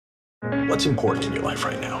What's important in your life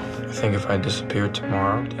right now? I think if I disappeared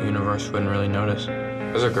tomorrow, the universe wouldn't really notice.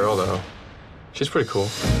 There's a girl, though. She's pretty cool.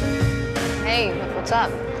 Hey, what's up?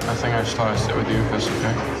 I think I just thought I'd sit with you, if that's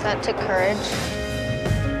okay. Does that take courage?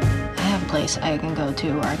 I have a place I can go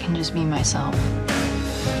to where I can just be myself.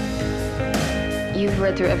 You've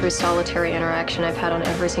read through every solitary interaction I've had on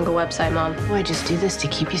every single website, Mom. Oh, I just do this to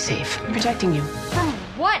keep you safe. I'm protecting you. From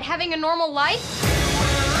what? Having a normal life?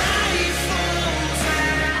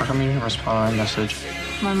 How come you didn't respond to my message?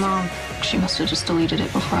 My mom, she must have just deleted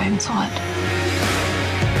it before I even saw it.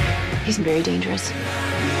 He's very dangerous.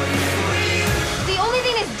 The only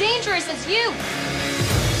thing that's dangerous is you!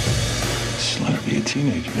 Just let her be a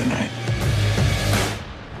teenager tonight.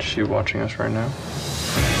 Is she watching us right now?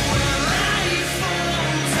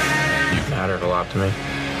 You mattered a lot to me.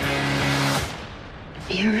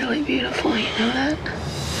 You're really beautiful, you know that?